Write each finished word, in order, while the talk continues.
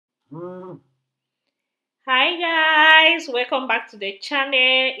Hi guys, welcome back to the channel.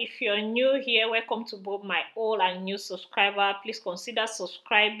 If you're new here, welcome to both my old and new subscriber. Please consider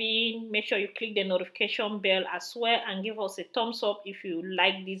subscribing. Make sure you click the notification bell as well and give us a thumbs up if you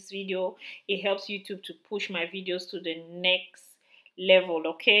like this video. It helps YouTube to push my videos to the next level,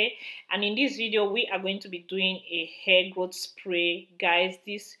 okay? And in this video we are going to be doing a hair growth spray, guys.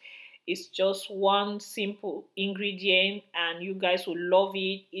 This is just one simple ingredient and you guys will love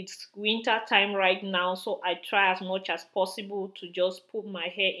it. It's winter time right now, so I try as much as possible to just put my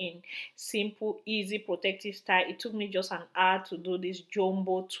hair in simple, easy, protective style. It took me just an hour to do this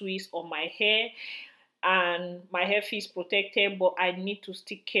jumbo twist on my hair, and my hair feels protected, but I need to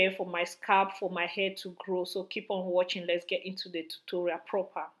still care for my scalp, for my hair to grow. So keep on watching. Let's get into the tutorial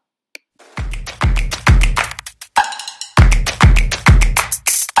proper.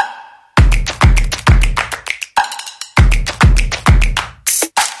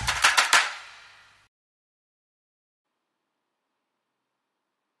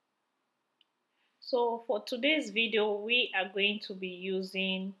 So for today's video we are going to be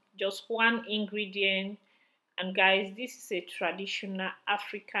using just one ingredient, and guys, this is a traditional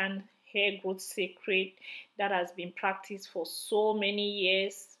African hair growth secret that has been practiced for so many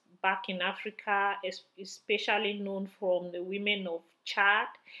years back in Africa, especially known from the women of Chad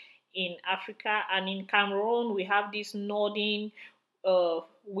in Africa. And in Cameroon we have these northern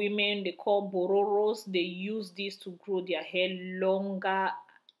women they call bororos. They use this to grow their hair longer,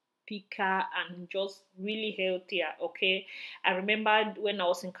 thicker, and just really healthier. Okay, I remember when I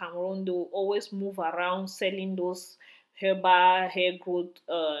was in Cameroon, they would always move around selling those herbal hair growth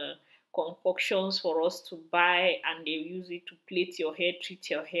concoctions for us to buy, and they use it to plait your hair, treat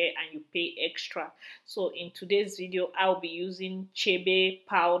your hair, and you pay extra. So in today's video I'll be using Chebe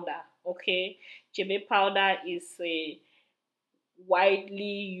powder. Okay, Chebe powder is a widely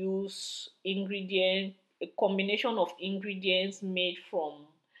used ingredient, a combination of ingredients made from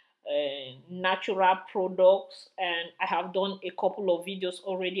natural products, and I have done a couple of videos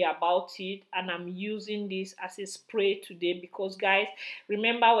already about it, and I'm using this as a spray today because, guys,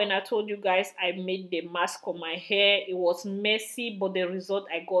 remember when I told you guys I made the mask on my hair? It was messy, but the result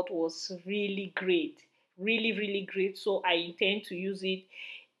I got was really great, really great. So I intend to use it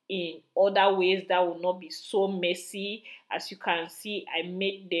in other ways that will not be so messy. As you can see, I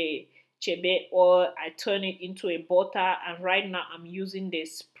made the chebe oil, I turn it into a butter, and right now I'm using the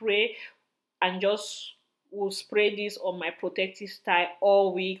spray and just will spray this on my protective style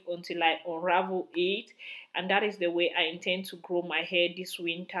all week until I unravel it. And that is the way I intend to grow my hair this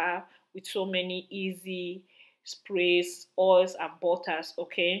winter, with so many easy sprays, oils, and butters.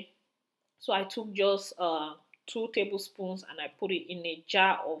 Okay, so I took just 2 tablespoons and I put it in a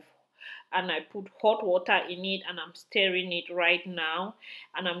jar of, and I put hot water in it, and I'm stirring it right now.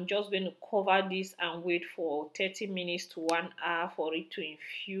 And I'm just going to cover this and wait for 30 minutes to 1 hour for it to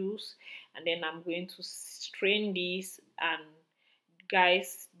infuse. And then I'm going to strain this. And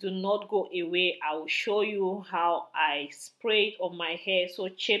guys, do not go away. I will show you how I spray it on my hair. So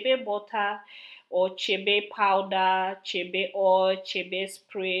chebe butter or chebe powder, chebe oil, chebe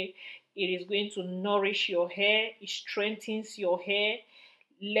spray, it is going to nourish your hair. It strengthens your hair.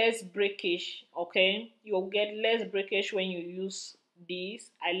 Less breakage. Okay, you'll get less breakage when you use this.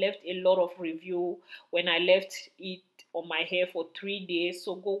 I left a lot of review when I left it on my hair for 3 days,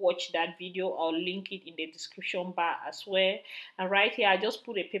 so go watch that video. I'll link it in the description bar as well. And right here I just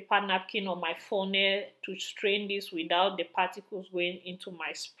put a paper napkin on my funnel to strain this without the particles going into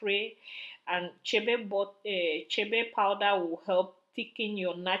my spray. And chebe powder will help thicken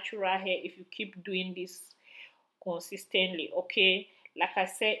your natural hair if you keep doing this consistently. Okay, like I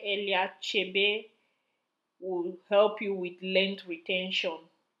said earlier, chebe will help you with length retention.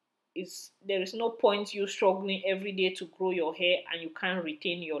 There is no point you struggling every day to grow your hair and you can't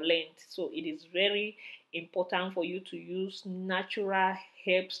retain your length. So it is very important for you to use natural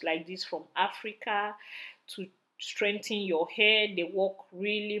herbs like this from Africa to strengthen your hair. They work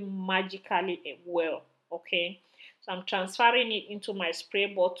really magically well. Okay, so I'm transferring it into my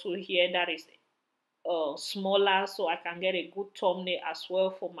spray bottle here that is smaller, so I can get a good thumbnail as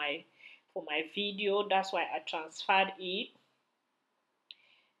well for my video. That's why I transferred it.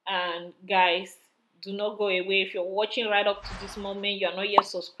 And guys, do not go away. If you're watching right up to this moment, you are not yet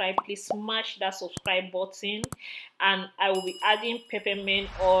subscribed, please smash that subscribe button. And I will be adding peppermint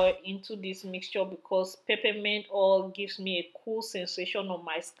oil into this mixture because peppermint oil gives me a cool sensation on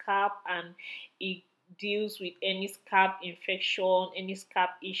my scalp, and it deals with any scalp infection, any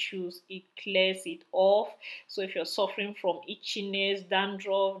scalp issues. It clears it off. So if you're suffering from itchiness,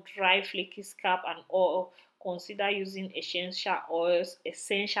 dandruff, dry flaky scalp, and all consider using essential oils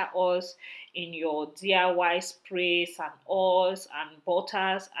in your DIY sprays and oils and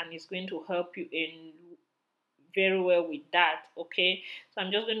butters, and it's going to help you in very well with that. Okay, so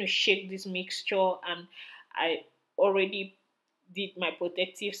I'm just going to shake this mixture, and I already did my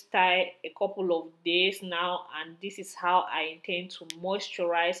protective style a couple of days now, and this is how I intend to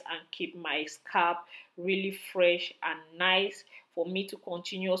moisturize and keep my scalp really fresh and nice for me to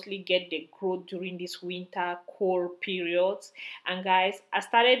continuously get the growth during this winter cold periods. And guys, I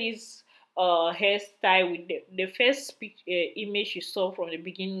started this hairstyle with the first image you saw from the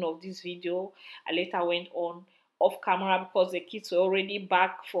beginning of this video. I later went on off camera because the kids were already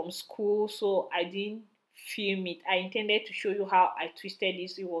back from school, so I didn't film it. I intended to show you how I twisted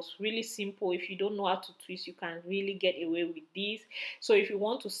this. It was really simple. If you don't know how to twist, you can really get away with this. So if you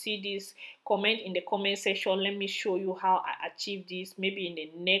want to see this, comment in the comment section. Let me show you how I achieved this, maybe in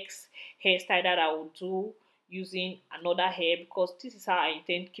the next hairstyle that I will do using another hair, because this is how I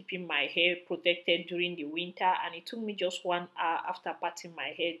intend keeping my hair protected during the winter. And it took me just 1 hour after parting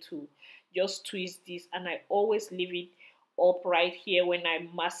my hair to just twist this, and I always leave it up right here. When I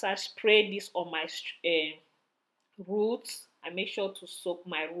spray this on my roots, I make sure to soak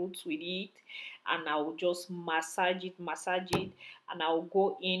my roots with it, and I will just massage it, and I will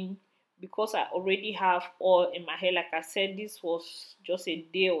go in because I already have oil in my hair. Like I said, this was just a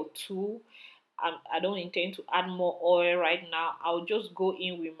day or two. I don't intend to add more oil right now. I'll just go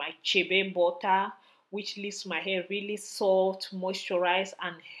in with my Chebe butter, which leaves my hair really soft, moisturized,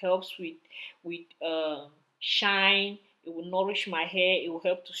 and helps with shine. It will nourish my hair. It will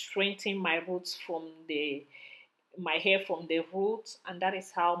help to strengthen my roots from my hair from the roots, and that is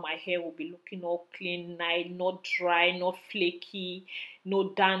how my hair will be looking all clean, nice, not dry, not flaky, no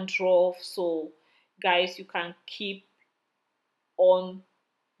dandruff. So guys, you can keep on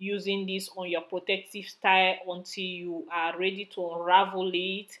using this on your protective style until you are ready to unravel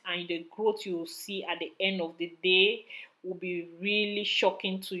it, and the growth you will see at the end of the day will be really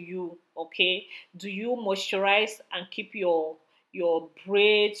shocking to you. Okay, do you moisturize and keep your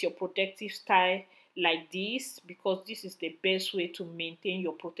braids, your protective style like this? Because this is the best way to maintain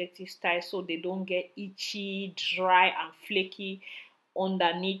your protective style so they don't get itchy, dry, and flaky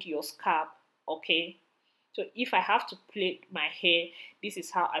underneath your scalp. Okay, so if I have to plait my hair, this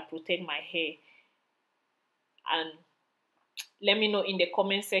is how I protect my hair. And let me know in the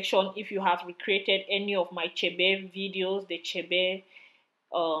comment section if you have recreated any of my Chebe videos, the Chebe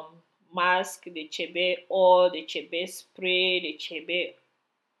mask, the Chebe oil, the Chebe spray, the Chebe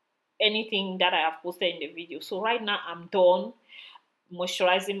anything that I have posted in the video. So right now I'm done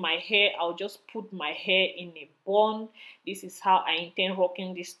moisturizing my hair. I'll just put my hair in a bun. This is how I intend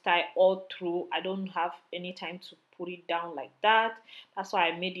rocking this style all through. I don't have any time to put it down like that. That's why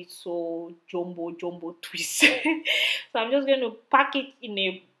I made it so jumbo twist. So I'm just going to pack it in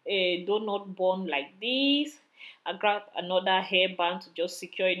a donut bun like this. I grab another hairband to just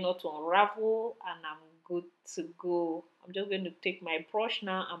secure it not to unravel, and I'm good to go. I'm just going to take my brush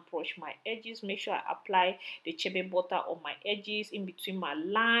now and brush my edges. Make sure I apply the Chebe butter on my edges, in between my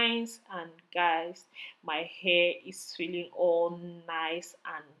lines. And guys, my hair is feeling all nice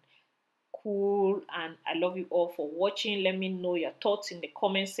and cool, and I love you all for watching. Let me know your thoughts in the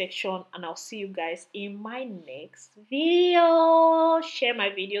comment section, and I'll see you guys in my next video. Share my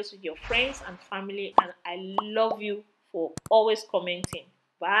videos with your friends and family, and I love you for always commenting.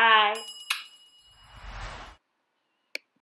 Bye.